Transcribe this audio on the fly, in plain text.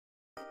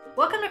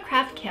Welcome to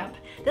Craft Camp.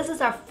 This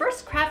is our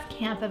first craft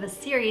camp of a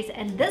series,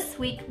 and this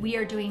week we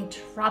are doing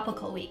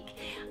Tropical Week.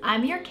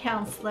 I'm your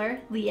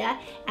counselor, Leah,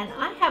 and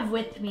I have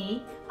with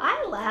me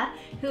Isla,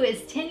 who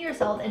is 10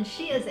 years old, and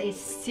she is a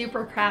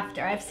super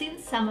crafter. I've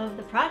seen some of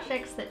the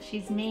projects that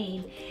she's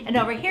made. And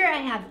over here I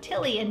have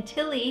Tilly, and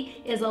Tilly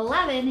is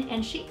 11,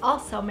 and she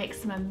also makes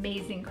some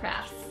amazing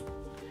crafts.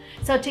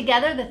 So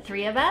together, the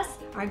three of us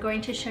are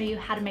going to show you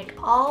how to make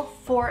all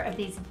 4 of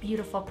these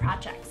beautiful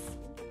projects.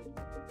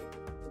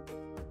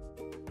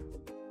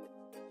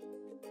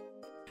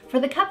 For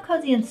the Cup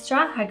Cozy and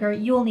Straw Hugger,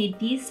 you will need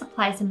these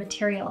supplies and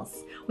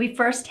materials. We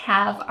first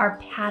have our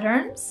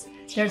patterns.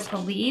 There's the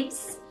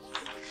leaves,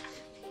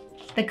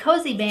 the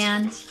cozy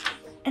band,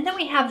 and then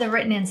we have the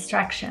written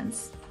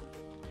instructions.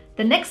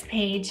 The next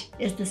page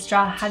is the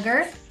straw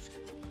hugger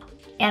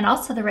and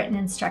also the written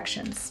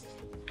instructions.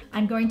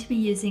 I'm going to be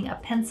using a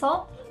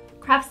pencil,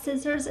 craft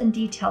scissors, and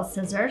detail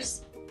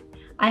scissors.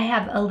 I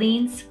have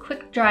Aleene's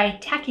quick dry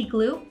tacky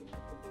glue,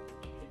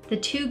 the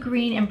 2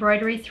 green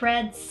embroidery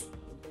threads,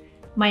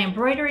 my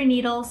embroidery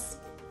needles,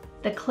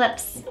 the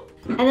clips,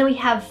 and then we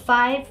have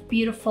 5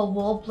 beautiful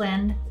wool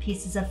blend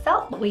pieces of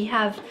felt. We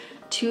have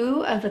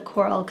 2 of the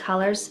coral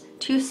colors,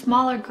 2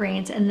 smaller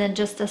greens, and then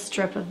just a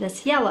strip of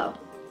this yellow.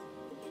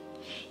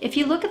 If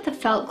you look at the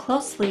felt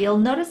closely, you'll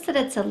notice that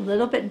it's a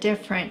little bit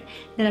different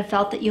than a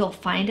felt that you'll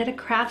find at a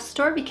craft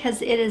store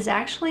because it is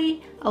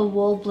actually a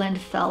wool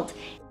blend felt.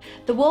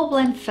 The wool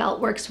blend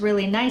felt works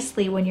really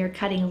nicely when you're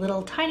cutting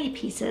little tiny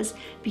pieces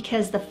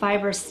because the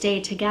fibers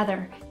stay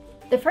together.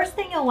 The first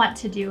thing you'll want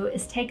to do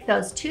is take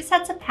those 2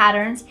 sets of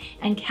patterns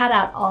and cut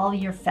out all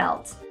your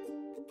felt.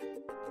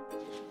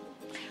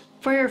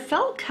 For your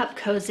felt cup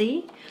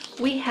cozy,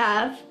 we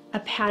have a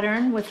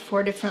pattern with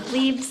 4 different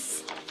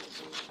leaves,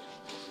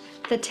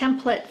 the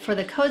template for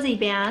the cozy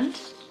band,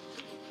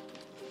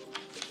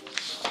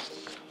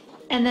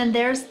 and then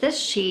there's this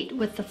sheet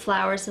with the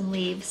flowers and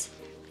leaves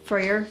for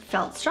your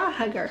felt straw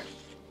hugger.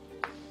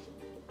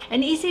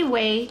 An easy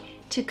way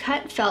to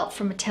cut felt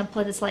from a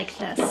template is like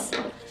this.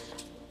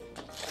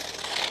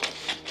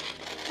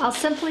 I'll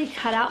simply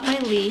cut out my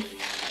leaf,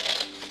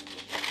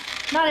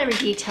 not every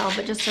detail,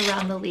 but just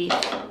around the leaf.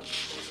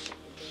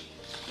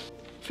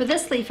 For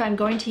this leaf, I'm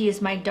going to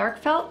use my dark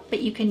felt, but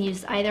you can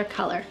use either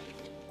color.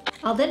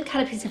 I'll then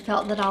cut a piece of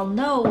felt that I'll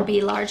know will be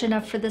large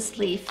enough for this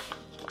leaf,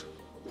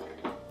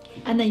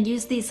 and then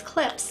use these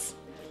clips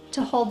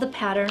to hold the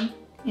pattern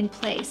in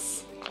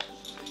place.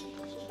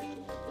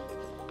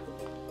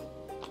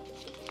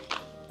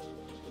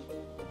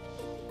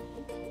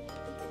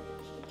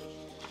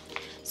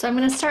 So I'm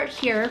going to start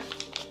here.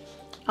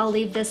 I'll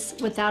leave this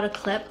without a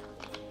clip,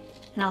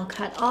 and I'll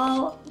cut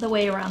all the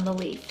way around the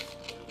leaf.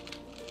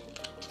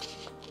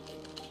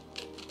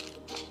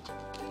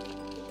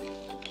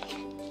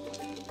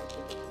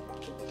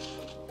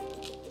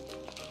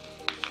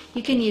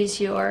 You can use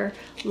your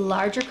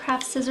larger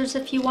craft scissors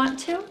if you want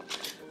to,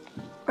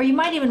 or you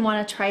might even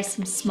want to try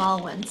some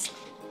small ones.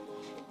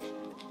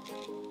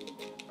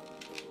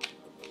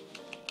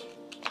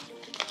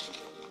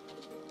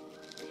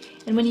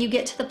 And when you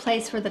get to the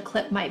place where the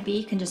clip might be,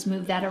 you can just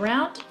move that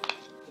around.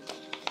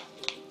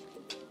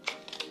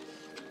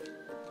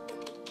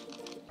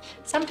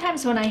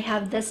 Sometimes when I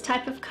have this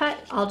type of cut,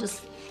 I'll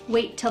just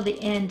wait till the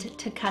end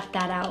to cut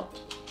that out.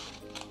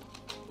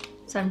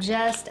 So I'm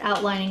just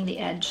outlining the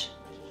edge.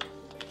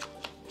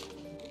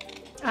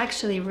 I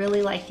actually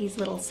really like these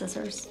little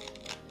scissors.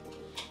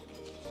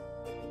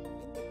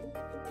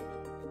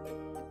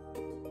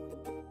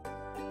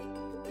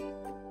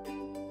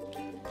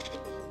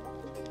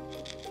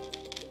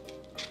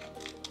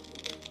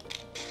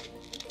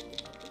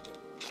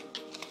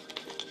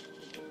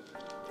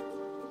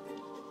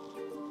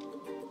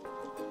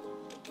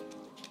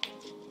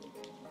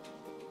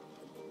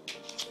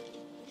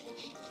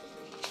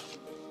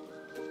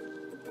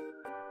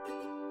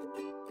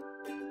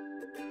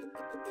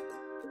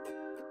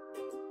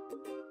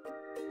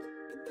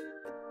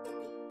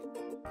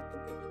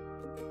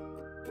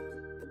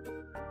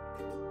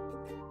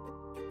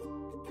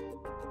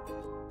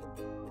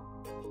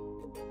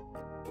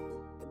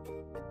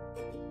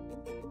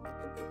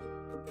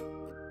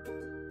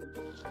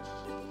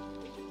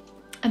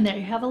 And there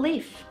you have a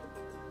leaf.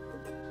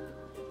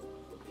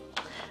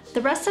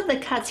 The rest of the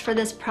cuts for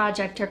this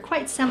project are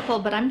quite simple,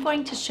 but I'm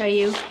going to show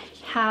you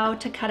how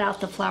to cut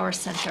out the flower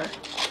center.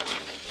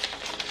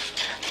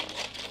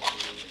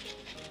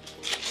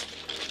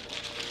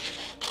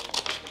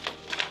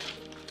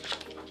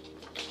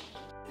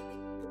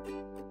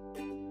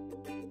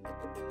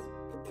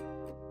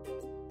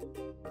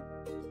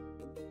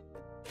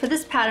 For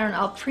this pattern,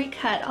 I'll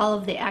pre-cut all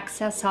of the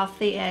excess off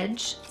the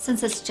edge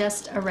since it's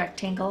just a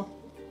rectangle.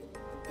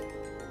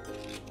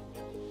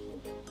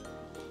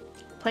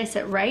 Place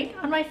it right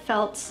on my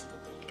felt.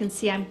 You can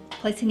see I'm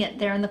placing it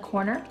there in the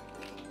corner.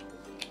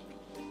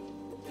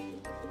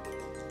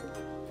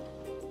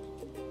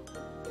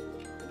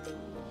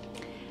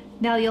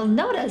 Now you'll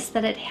notice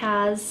that it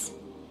has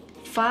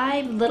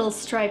 5 little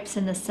stripes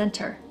in the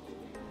center.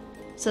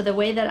 So the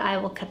way that I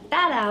will cut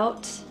that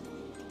out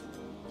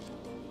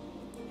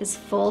is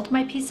fold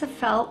my piece of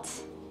felt,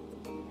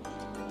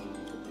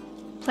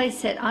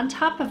 place it on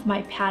top of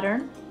my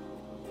pattern,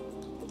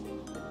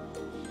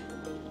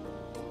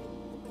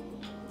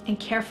 and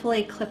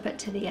carefully clip it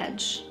to the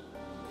edge.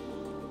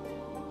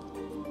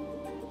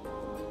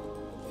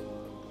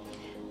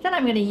 Then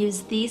I'm going to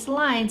use these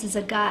lines as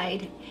a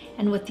guide,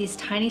 and with these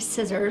tiny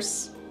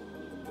scissors,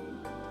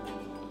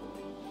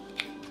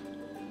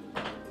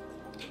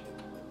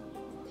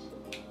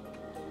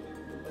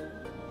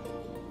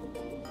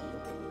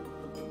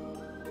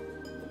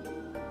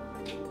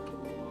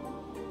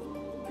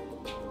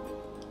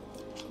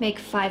 make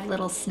 5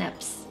 little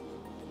snips.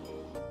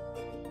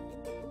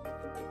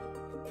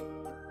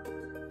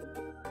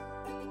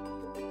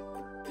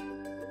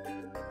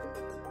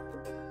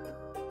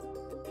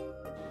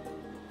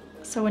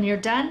 So when you're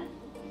done,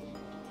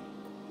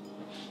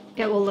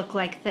 it will look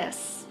like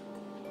this.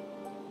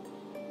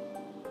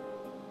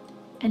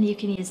 And you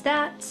can use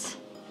that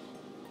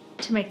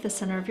to make the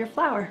center of your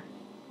flower.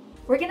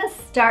 We're gonna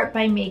start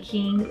by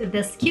making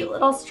this cute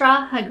little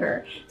straw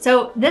hugger.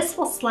 So this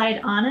will slide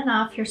on and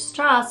off your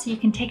straw so you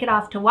can take it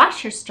off to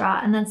wash your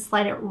straw and then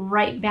slide it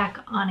right back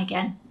on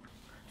again.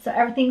 So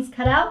everything's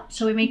cut out.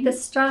 Shall we make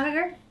this straw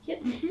hugger?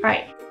 Yep. All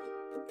right.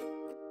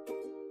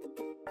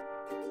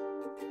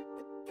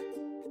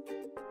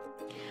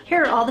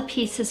 Here are all the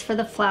pieces for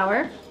the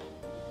flower.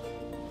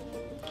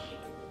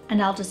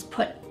 And I'll just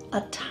put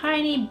a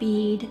tiny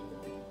bead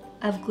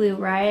of glue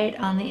right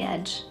on the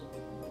edge.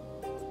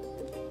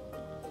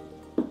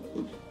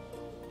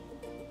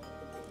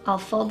 I'll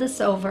fold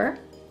this over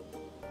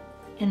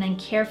and then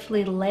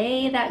carefully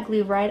lay that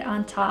glue right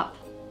on top.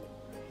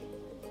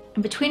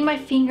 And between my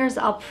fingers,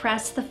 I'll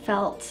press the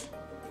felt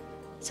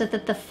so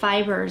that the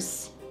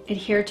fibers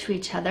adhere to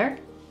each other.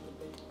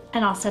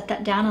 And I'll set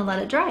that down and let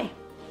it dry.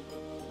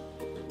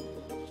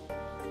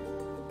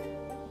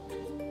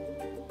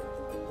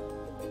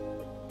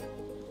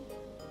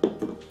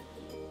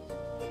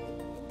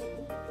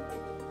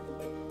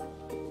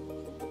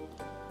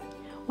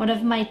 One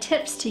of my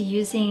tips to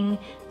using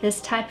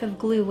this type of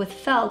glue with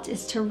felt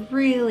is to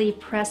really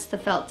press the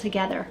felt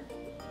together.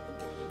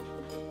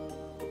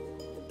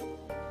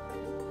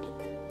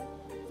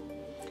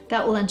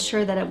 That will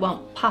ensure that it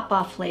won't pop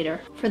off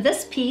later. For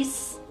this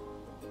piece,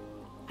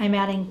 I'm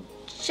adding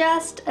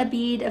just a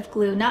bead of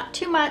glue, not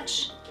too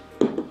much.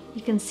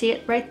 You can see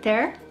it right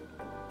there.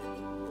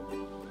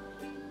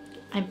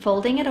 I'm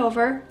folding it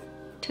over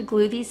to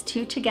glue these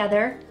two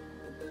together.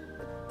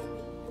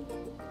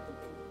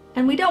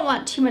 And we don't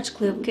want too much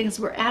glue because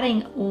we're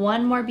adding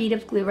one more bead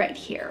of glue right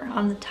here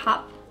on the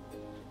top.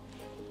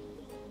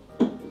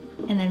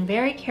 And then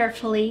very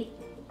carefully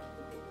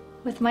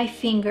with my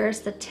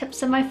fingers, the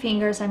tips of my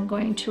fingers, I'm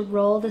going to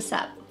roll this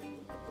up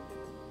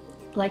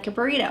like a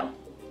burrito.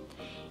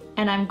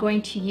 And I'm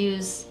going to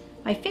use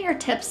my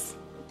fingertips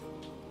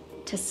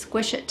to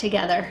squish it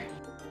together.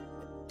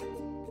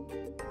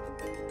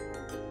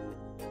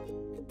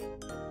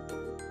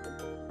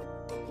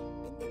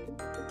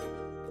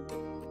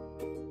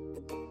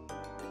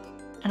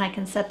 And I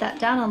can set that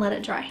down and let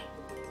it dry.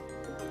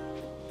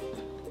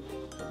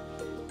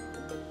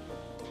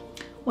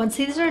 Once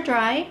these are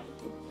dry,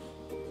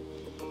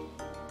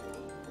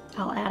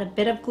 I'll add a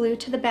bit of glue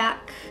to the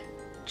back,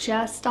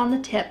 just on the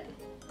tip.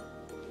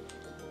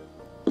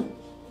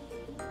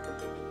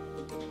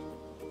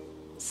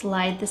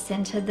 Slide this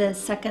into the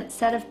second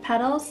set of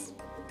petals.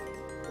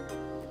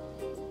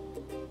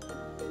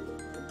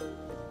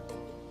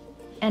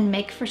 And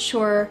make for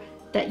sure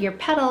that your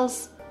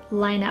petals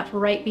line up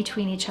right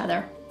between each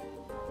other.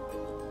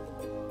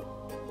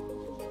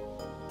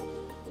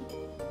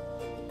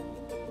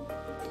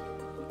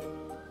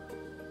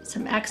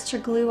 Some extra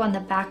glue on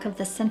the back of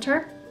the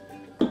center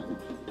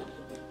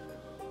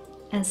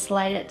and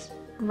slide it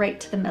right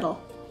to the middle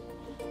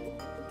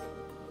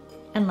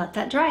and let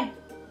that dry.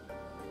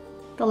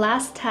 The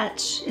last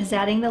touch is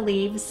adding the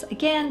leaves.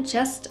 Again,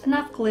 just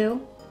enough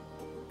glue.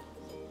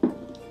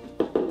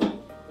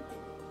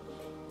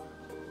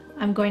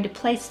 I'm going to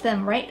place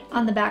them right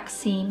on the back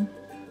seam.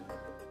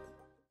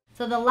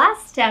 So the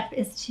last step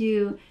is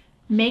to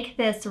make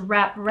this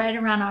wrap right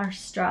around our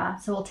straw.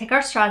 So we'll take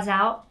our straws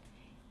out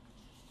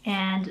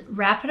and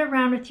wrap it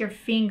around with your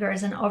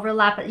fingers and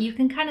overlap it. You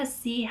can kind of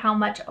see how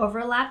much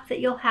overlap that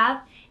you'll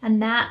have, and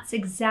that's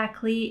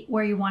exactly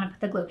where you want to put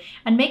the glue.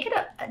 And make it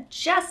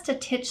just a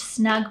titch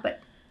snug,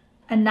 but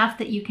enough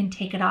that you can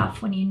take it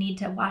off when you need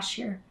to wash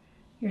your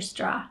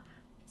straw.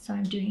 So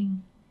I'm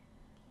doing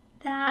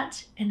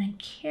that and then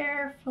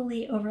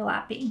carefully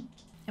overlapping.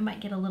 It might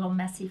get a little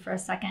messy for a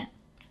second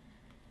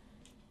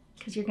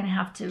because you're going to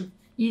have to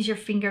use your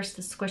fingers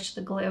to squish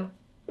the glue.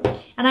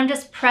 And I'm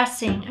just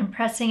pressing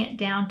it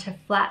down to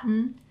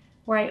flatten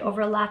where I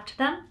overlapped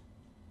them.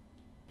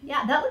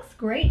 Yeah, that looks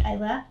great,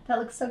 Isla. That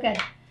looks so good.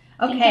 Okay.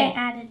 I think I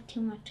added too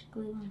much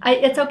glue on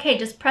It's okay.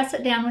 Just press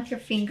it down with your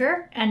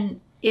finger and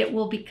it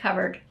will be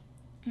covered.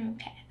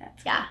 Okay,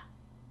 that's yeah.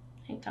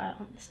 good. I got it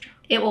on the straw.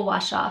 It will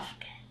wash off.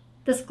 Okay.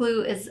 This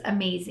glue is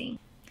amazing.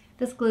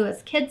 This glue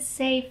is kids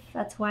safe.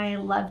 That's why I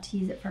love to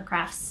use it for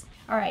crafts.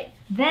 All right,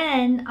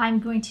 then I'm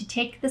going to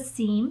take the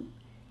seam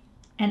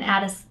and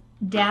add a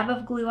dab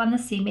of glue on the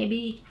seam,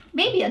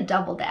 maybe a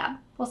double dab,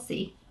 we'll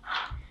see,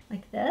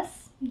 like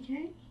this.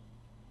 Okay.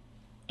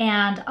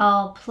 And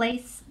I'll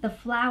place the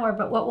flower,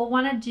 but what we'll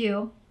want to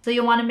do, so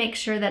you'll want to make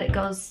sure that it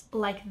goes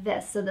like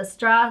this. So the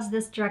straw is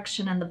this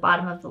direction and the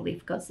bottom of the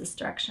leaf goes this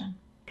direction.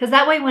 Because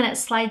that way when it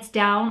slides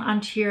down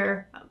onto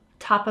your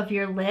top of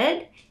your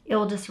lid, it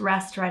will just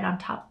rest right on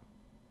top.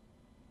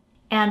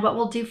 And what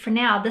we'll do for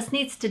now, this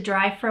needs to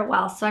dry for a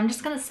while. So I'm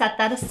just going to set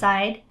that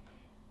aside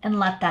and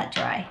let that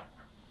dry.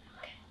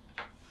 Okay.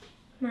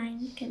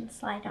 Mine can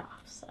slide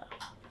off, so.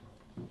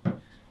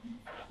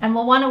 And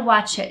we'll want to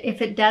watch it.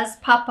 If it does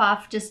pop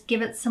off, just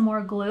give it some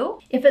more glue.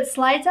 If it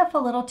slides off a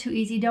little too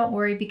easy, don't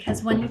worry,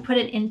 because when you put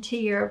it into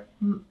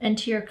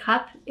your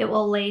cup, it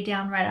will lay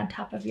down right on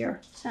top of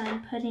your... So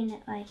I'm putting it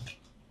like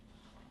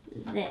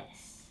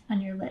this. On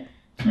your lid.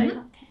 Okay.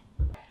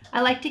 I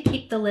like to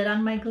keep the lid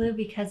on my glue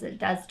because it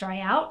does dry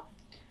out.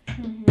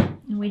 And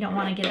we don't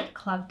want to get it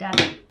clogged up.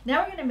 Now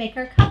we're going to make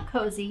our cup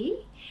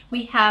cozy.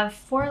 We have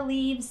 4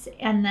 leaves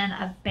and then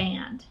a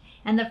band.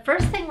 And the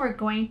first thing we're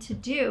going to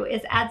do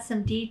is add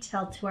some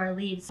detail to our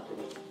leaves.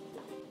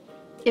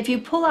 If you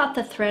pull out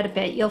the thread a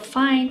bit, you'll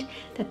find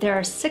that there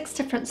are 6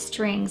 different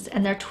strings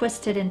and they're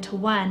twisted into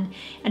one.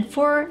 And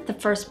for the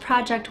first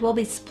project, we'll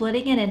be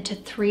splitting it into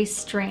 3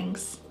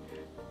 strings.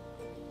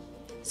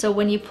 So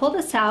when you pull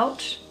this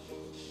out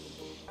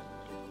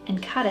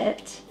and cut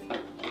it,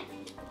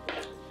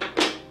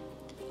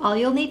 all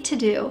you'll need to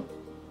do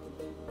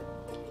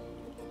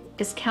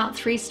is count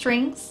 3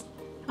 strings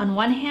on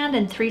one hand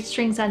and 3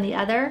 strings on the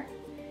other,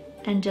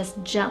 and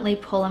just gently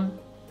pull them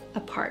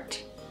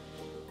apart.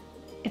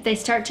 If they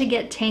start to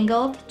get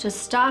tangled,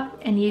 just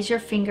stop and use your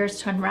fingers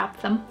to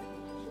unwrap them.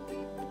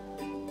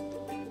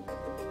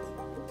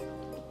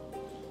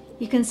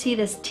 You can see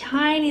this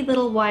tiny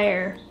little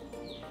wire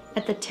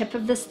at the tip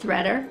of this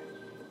threader,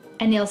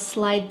 and you'll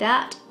slide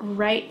that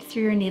right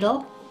through your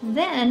needle.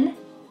 Then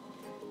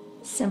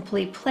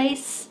simply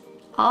place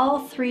all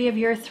 3 of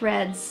your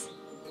threads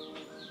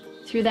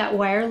through that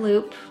wire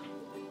loop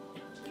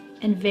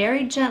and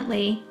very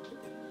gently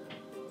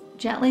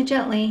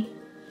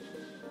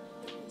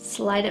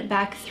slide it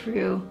back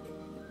through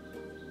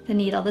the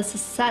needle. This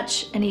is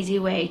such an easy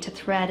way to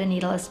thread a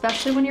needle,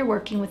 especially when you're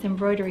working with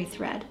embroidery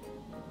thread.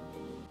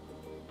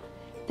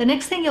 The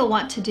next thing you'll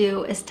want to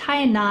do is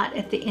tie a knot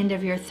at the end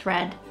of your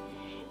thread.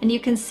 And you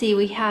can see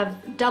we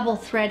have double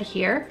thread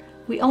here.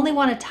 We only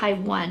want to tie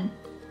 1.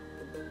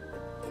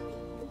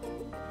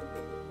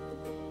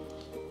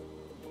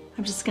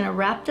 I'm just going to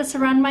wrap this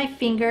around my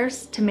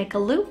fingers to make a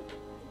loop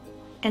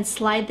and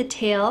slide the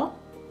tail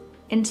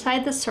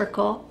inside the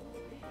circle,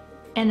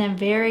 and then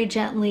very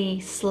gently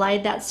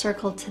slide that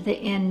circle to the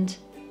end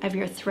of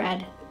your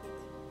thread.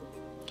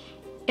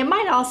 It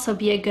might also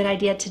be a good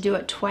idea to do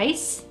it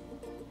twice.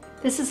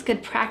 This is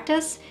good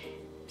practice,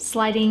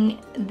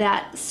 sliding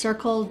that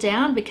circle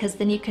down, because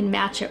then you can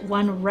match it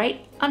one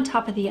right on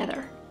top of the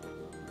other.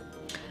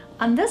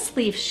 On this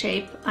leaf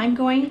shape, I'm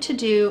going to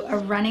do a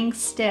running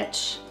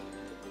stitch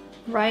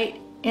right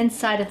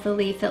inside of the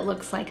leaf that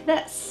looks like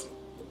this.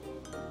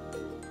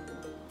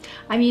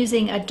 I'm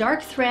using a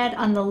dark thread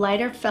on the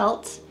lighter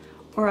felt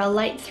or a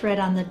light thread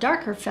on the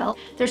darker felt.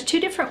 There's 2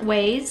 different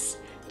ways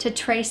to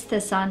trace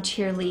this onto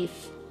your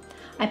leaf.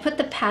 I put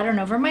the pattern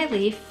over my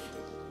leaf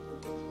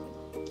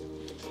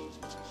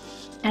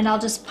and I'll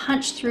just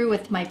punch through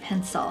with my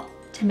pencil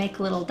to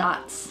make little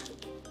dots.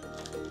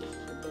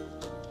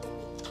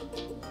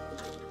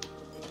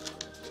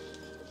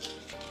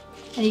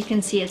 And you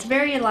can see it's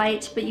very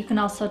light, but you can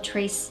also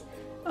trace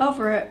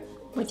over it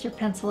with your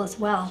pencil as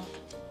well.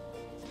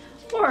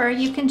 Or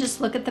you can just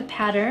look at the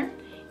pattern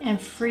and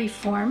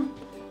freeform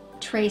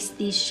trace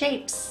these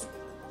shapes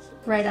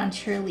right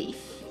onto your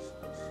leaf.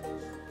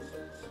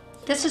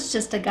 This is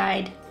just a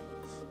guide.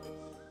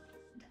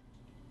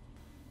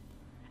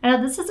 I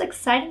know this is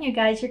exciting, you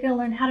guys. You're going to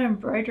learn how to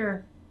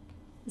embroider.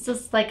 This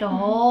is like a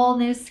whole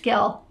new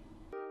skill.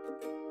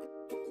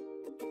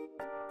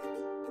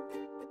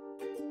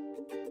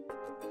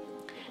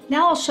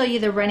 Now I'll show you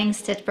the running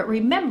stitch, but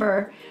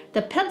remember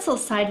the pencil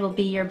side will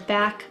be your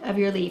back of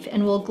your leaf,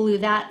 and we'll glue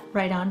that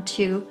right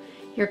onto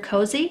your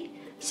cozy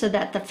so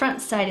that the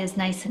front side is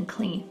nice and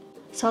clean.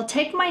 So I'll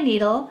take my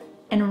needle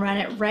and run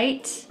it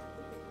right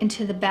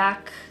into the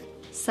back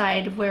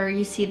side where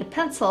you see the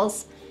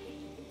pencils,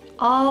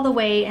 all the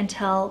way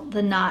until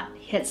the knot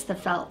hits the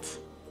felt.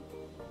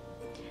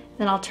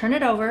 Then I'll turn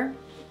it over,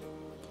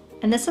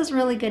 and this is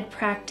really good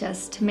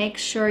practice to make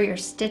sure your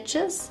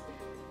stitches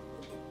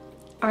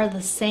are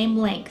the same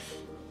length.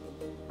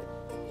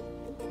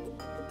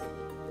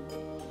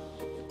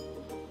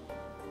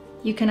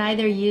 You can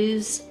either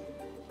use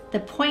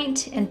the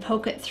point and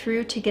poke it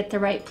through to get the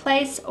right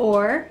place,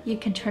 or you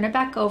can turn it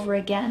back over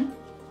again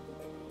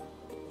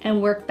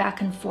and work back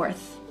and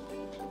forth.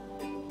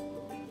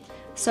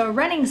 So a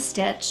running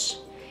stitch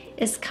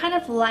is kind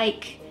of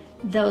like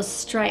those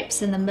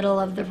stripes in the middle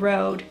of the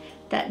road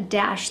that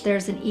dash.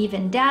 There's an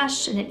even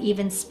dash and an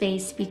even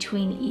space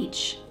between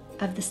each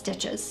of the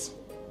stitches.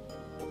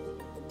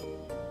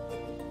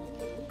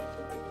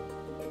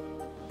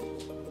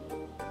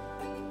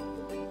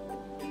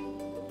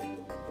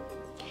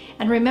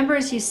 And remember,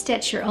 as you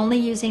stitch, you're only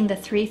using the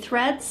 3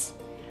 threads.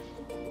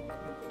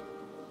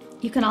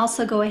 You can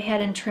also go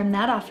ahead and trim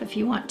that off if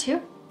you want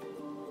to.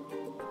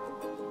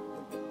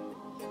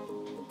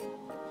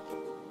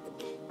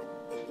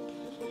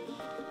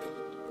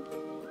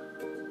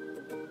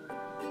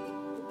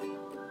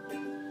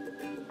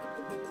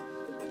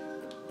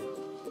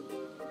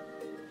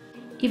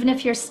 Even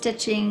if you're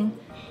stitching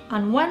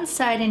on one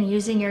side and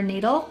using your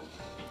needle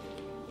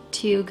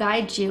to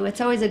guide you, it's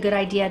always a good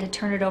idea to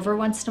turn it over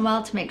once in a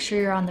while to make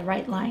sure you're on the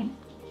right line.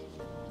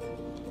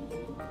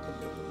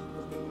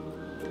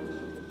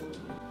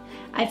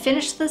 I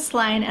finished this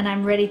line and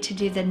I'm ready to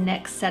do the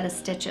next set of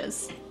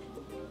stitches.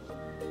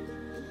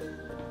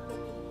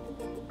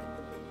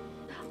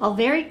 I'll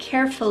very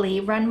carefully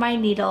run my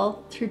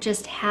needle through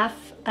just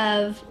half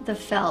of the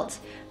felt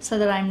so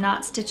that I'm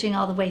not stitching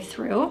all the way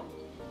through.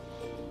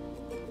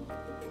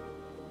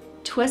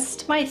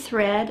 Twist my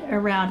thread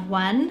around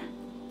 1,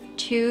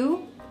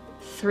 2,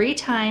 3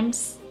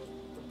 times,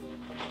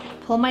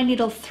 pull my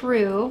needle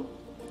through,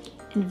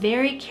 and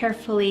very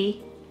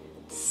carefully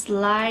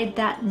slide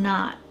that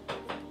knot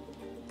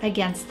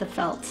against the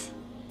felt.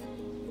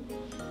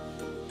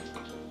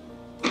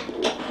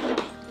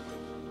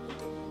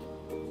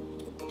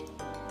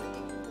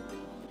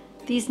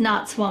 These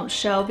knots won't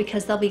show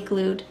because they'll be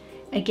glued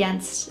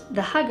against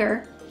the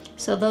hugger,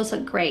 so those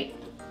look great.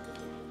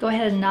 Go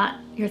ahead and knot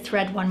your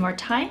thread one more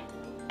time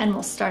and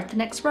we'll start the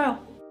next row.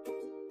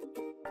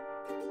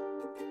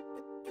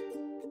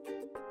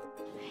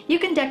 You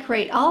can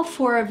decorate all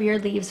 4 of your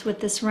leaves with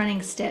this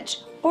running stitch,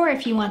 or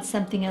if you want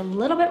something a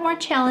little bit more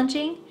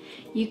challenging,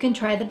 you can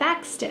try the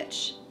back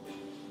stitch.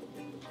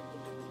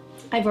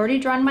 I've already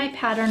drawn my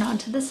pattern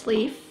onto this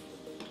leaf,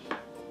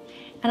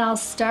 and I'll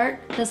start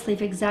this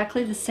leaf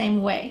exactly the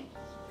same way.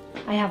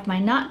 I have my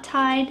knot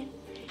tied.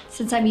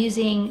 Since I'm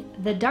using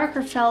the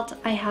darker felt,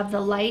 I have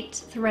the light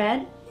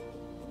thread.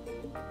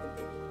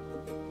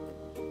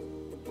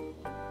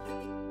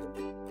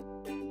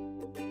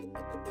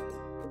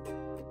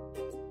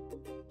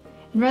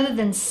 And rather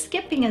than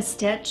skipping a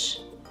stitch,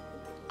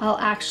 I'll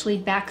actually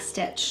back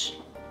stitch.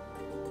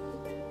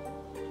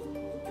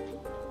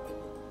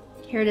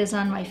 Here it is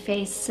on my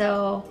face,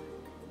 so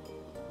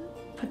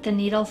put the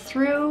needle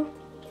through,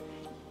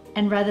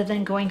 and rather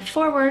than going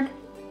forward,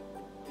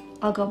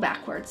 I'll go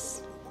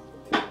backwards.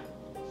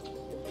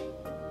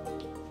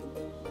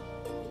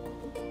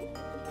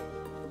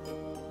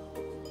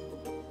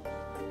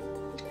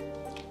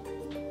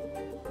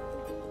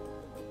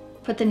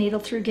 Put the needle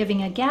through,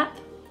 giving a gap,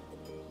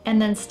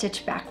 and then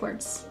stitch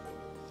backwards.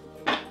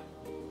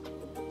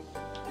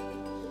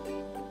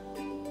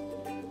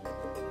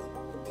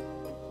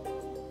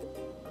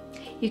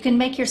 You can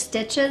make your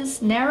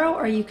stitches narrow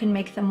or you can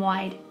make them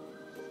wide.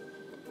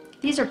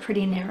 These are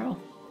pretty narrow.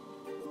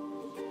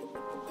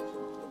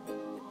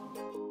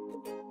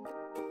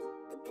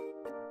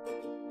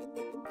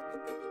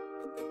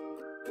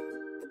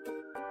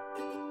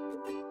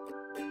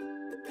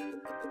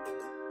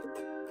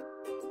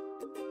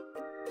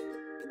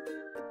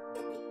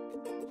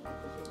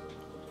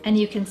 And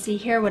you can see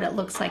here what it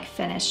looks like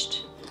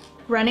finished.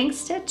 Running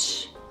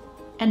stitch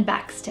and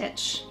back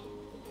stitch.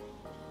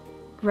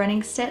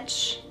 Running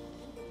stitch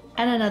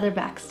and another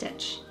back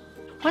stitch.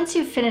 Once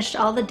you've finished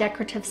all the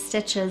decorative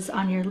stitches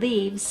on your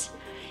leaves,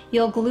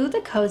 you'll glue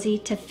the cozy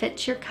to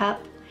fit your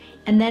cup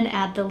and then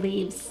add the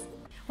leaves.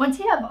 Once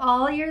you have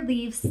all your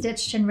leaves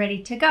stitched and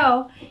ready to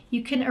go,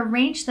 you can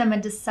arrange them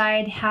and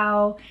decide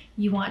how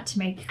you want to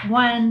make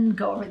one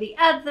go over the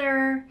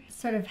other,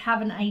 sort of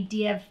have an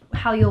idea of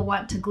how you'll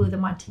want to glue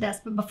them onto this.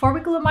 But before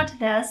we glue them onto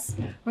this,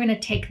 we're going to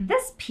take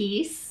this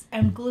piece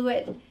and glue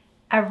it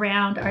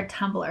around our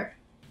tumbler.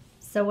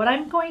 So what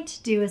I'm going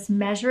to do is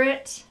measure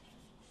it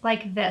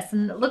like this,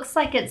 and it looks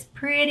like it's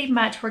pretty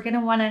much, we're going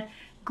to want to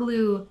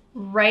glue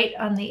right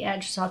on the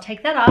edge. So I'll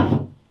take that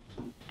off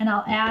and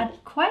I'll add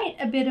quite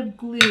a bit of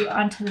glue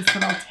onto this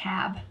little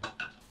tab.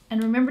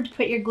 And remember to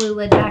put your glue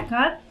lid back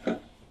on,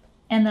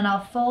 and then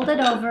I'll fold it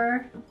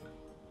over,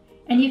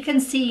 and you can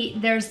see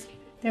there's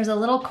a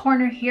little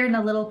corner here and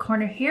a little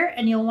corner here,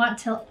 and you'll want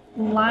to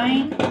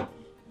line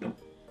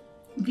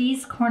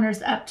these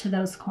corners up to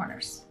those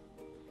corners.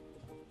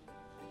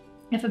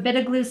 If a bit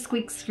of glue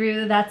squeaks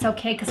through, that's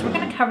okay, because we're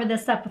going to cover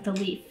this up with a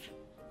leaf.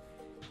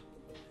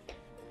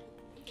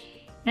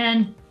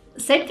 And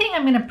same thing,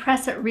 I'm going to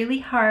press it really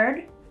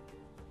hard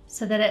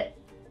so that it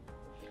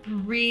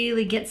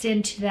really gets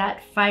into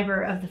that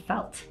fiber of the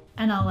felt.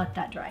 And I'll let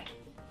that dry.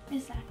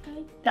 Is that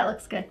good? That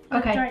looks good.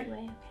 Okay. The right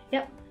way.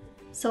 Yep.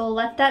 So we'll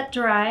let that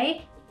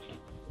dry.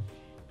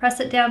 Press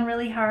it down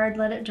really hard,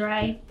 let it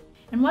dry.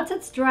 And once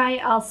it's dry,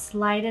 I'll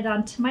slide it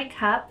onto my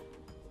cup,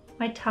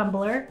 my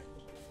tumbler.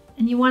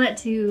 And you want it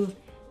to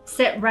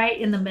sit right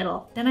in the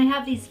middle. Then I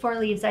have these 4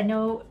 leaves. I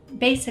know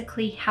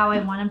basically how I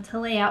want them to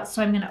lay out,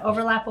 so I'm going to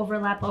overlap,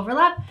 overlap,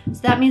 overlap. So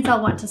that means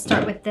I'll want to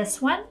start with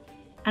this one,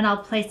 and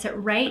I'll place it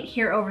right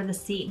here over the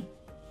seam.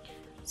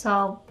 So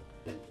I'll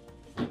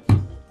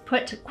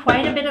put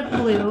quite a bit of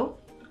glue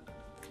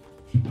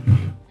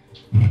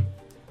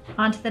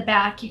onto the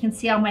back. You can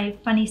see all my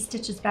funny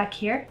stitches back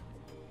here.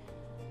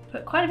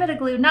 Put quite a bit of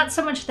glue, not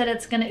so much that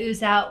it's gonna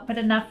ooze out, but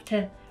enough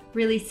to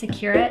really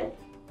secure it.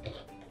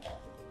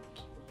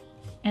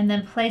 And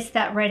then place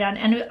that right on.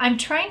 And I'm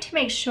trying to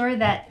make sure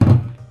that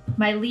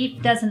my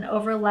leaf doesn't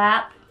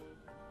overlap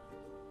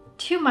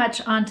too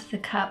much onto the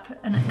cup,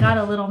 and it got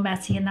a little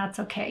messy, and that's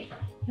okay.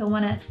 You'll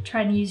wanna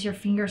try and use your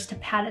fingers to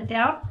pat it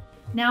down.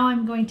 Now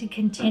I'm going to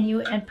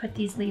continue and put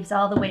these leaves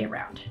all the way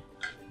around.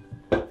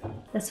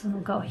 This one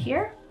will go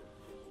here.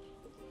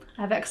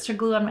 I have extra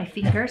glue on my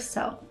fingers,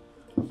 so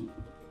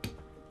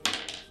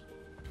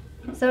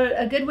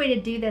a good way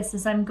to do this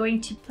is I'm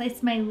going to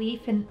place my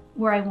leaf in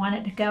where I want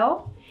it to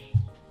go.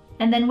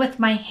 And then with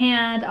my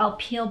hand, I'll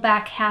peel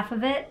back half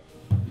of it.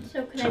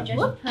 So could I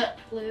just put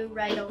glue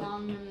right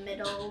along the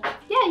middle?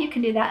 Yeah, you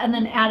can do that and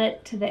then add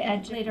it to the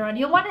edge later on.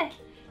 You'll want to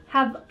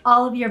have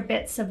all of your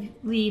bits of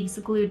leaves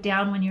glued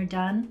down when you're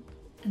done.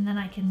 And then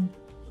I can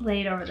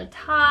lay it over the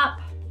top.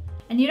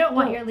 And you don't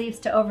want your leaves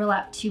to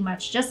overlap too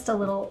much, just a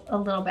little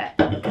bit,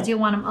 because you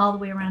want them all the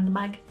way around the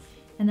mug.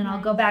 And then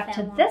I'll go back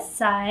to this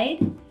side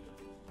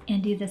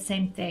and do the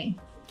same thing.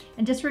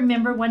 And just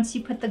remember, once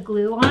you put the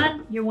glue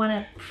on, you want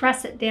to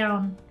press it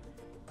down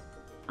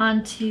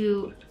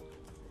onto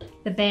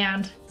the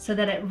band so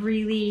that it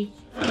really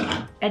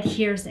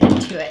adheres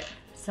into it.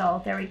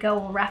 So there we go,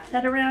 we'll wrap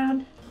that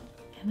around.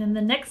 And then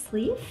the next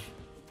leaf,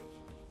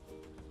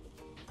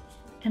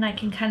 and I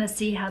can kind of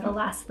see how the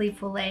last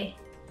leaf will lay.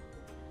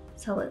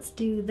 So let's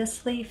do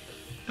this leaf.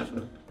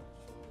 I'm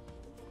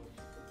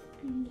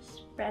just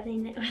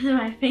spreading it with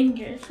my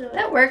fingers. So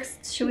that works.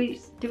 Do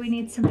we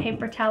need some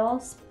paper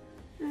towels?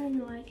 I don't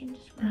know, I can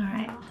just All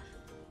right. off.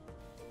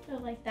 So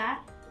like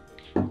that?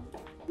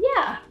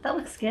 Yeah, that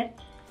looks good.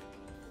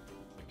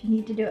 If you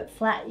need to do it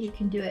flat, you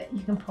can do it.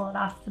 You can pull it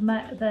off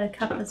the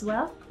cup as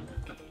well.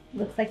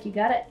 Looks like you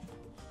got it.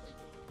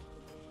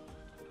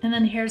 And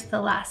then here's the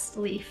last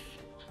leaf.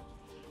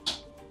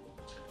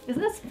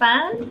 Isn't this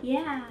fun?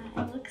 Yeah,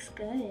 it looks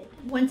good.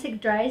 Once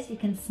it dries, you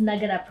can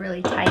snug it up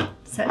really tight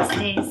so it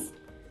stays.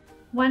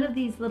 One of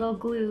these little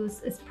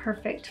glues is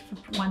perfect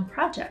for one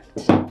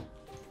project.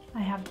 I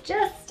have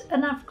just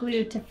enough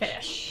glue to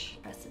finish.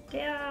 Press it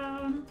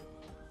down.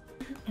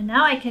 And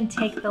now I can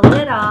take the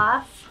lid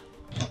off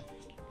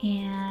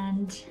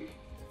and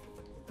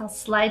I'll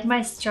slide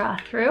my straw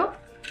through.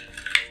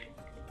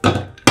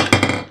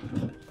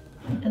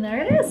 And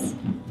there it is.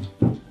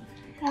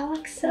 That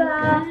looks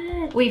so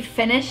good. We've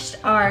finished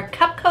our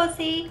cup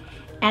cozy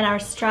and our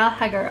straw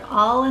hugger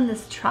all in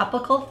this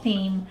tropical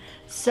theme.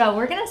 So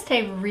we're gonna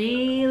stay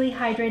really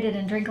hydrated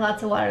and drink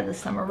lots of water this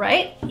summer,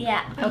 right?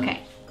 Yeah.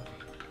 Okay.